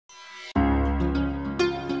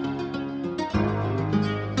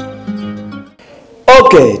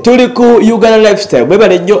Okay, tuli ku Uganda lifestyle.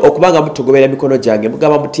 Mwebale nnyo okubanga mutugobera mikono gyange.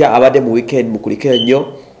 Mugamba mutya abadde mu weekend mukulike nnyo.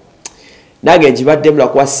 Nange njibadde mula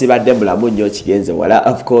kwasibadde mulamu nnyo kigenze wala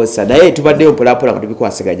of course. Naye tubadde mpola nga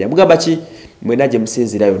tubikwasaganya. Mugamba ki mwena gye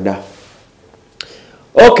musinzira yonna.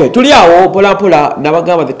 Okay, tuli awo mpola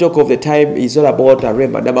nabagamba the talk of the time is all about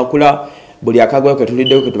Rema Namakula. Buli akagwa ke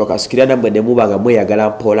tulidde ke tubakasikira namwe ne mubaga mweyagala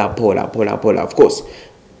mpola of course.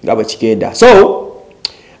 Ngaba kigenda. So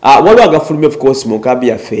waliwo agafulumye of course mu nkambi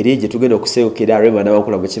ya feri gye tugenda okuseukira Rema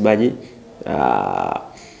Namakula mu kimanyi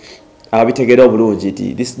ababitegera obulungi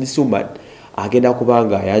nti this woman agenda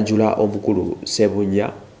kubanga yanjula omukulu Sebunya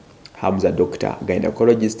Hamza doctor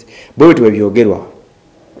gynecologist bwe tubyogerwa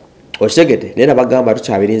okitegedde naye nabagamba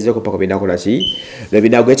tukyabirinzeko paka binakola ki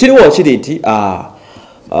nebinago ekiriwo kiri nti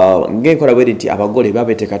ng'enkola bweri nti abagole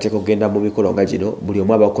babeteekateeka okugenda mu mikolo nga gino buli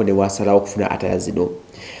omu abako ne wasalawo okufuna ataya zino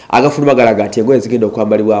agafuluma galaga nti engoye zigenda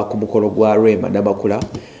okwambalibwa ku mukolo gwa Rema Namakula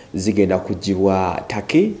zigenda kugibwa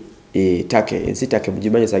Turkey ensi Turkey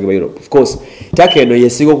mugimanyi sagibwa Europe of course Turkey eno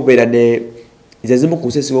yesinga okubeera ne zimu ku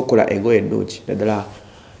nsi esinga okukola engoye ennungi naddala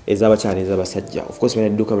ez'abakyala ez'abasajja of course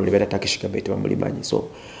banadduka mu libeera Turkish government bamulimanyi so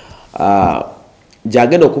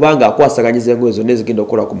gyagenda okubanga akwasaganyiza engoye zonna ezigenda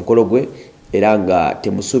okukola ku mukolo gwe era nga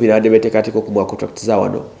temusuubira badde beteekateeka okumuwa contract za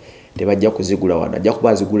wano tebajja kuzigula wano ajja kuba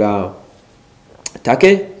azigula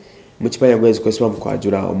Turkey mukipanyi engoye zikozesebwa mu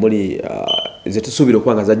kwajula omuli ze tusuubira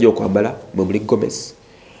okuba nga zajja okwambala mwe muli Gomez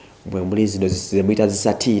mwe muli zino zemuyita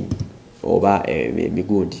zisatin oba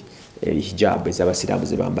emigundi hijab ez'abasiraamu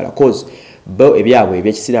ze bambala cause bo ebyabwe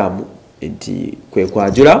ebyekisiraamu nti kwe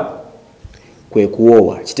kwajula kwe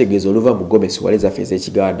kuwoowa kitegeeza oluva mu Gomez wale zaffe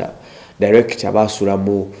ez'ekiganda direct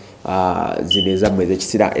abasulamu zino ezammwe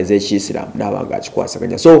ez'ekisiraamu n'abanga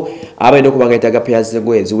akikwasaganya so abalina okubanga yetaga pairs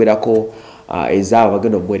z'engoye eziwerako ezaba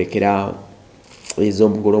bagenda omwerekera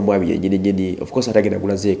ez'omugolo omwami yennyini of course atagenda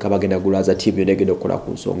gula zeeka bagenda gula za tiimu yonna egenda okukola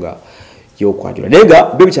ku nsonga y'okwajula naye nga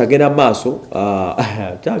bwe bikyagenda mu maaso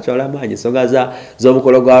kyawala amaanyi ensonga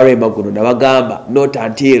z'omukolo gwa Rema guno nabagamba not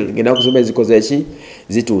until ngenda kusoma ezikoze eki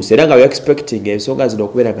zituuse era nga we expecting ensonga zino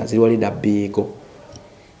okubeera nga ziri wali na bbiiko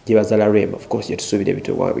gye bazala Rema of course gyetusuubira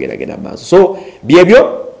ebitongwa bigendagenda mu maaso so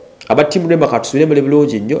byebyo abatiimu Rema katusubire muli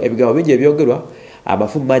bulungi nnyo ebigambo bingi ebyogerwa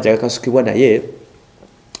amafumu mangi agakasukibwa naye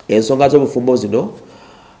ensonga z'obufumbo zino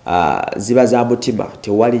ziba za mutima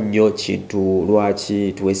tewali nnyo kintu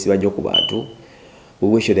lwaki tuweesiba nnyo ku bantu we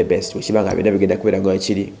wish you the best wekibanga byonna bigenda kubeera nga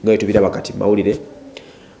kiri nga tubiraba kati mawulire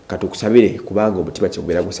katukusabire kubanga omutima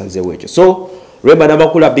kyegubeera gusazeewo ekyo so Rema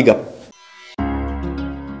Namakula big up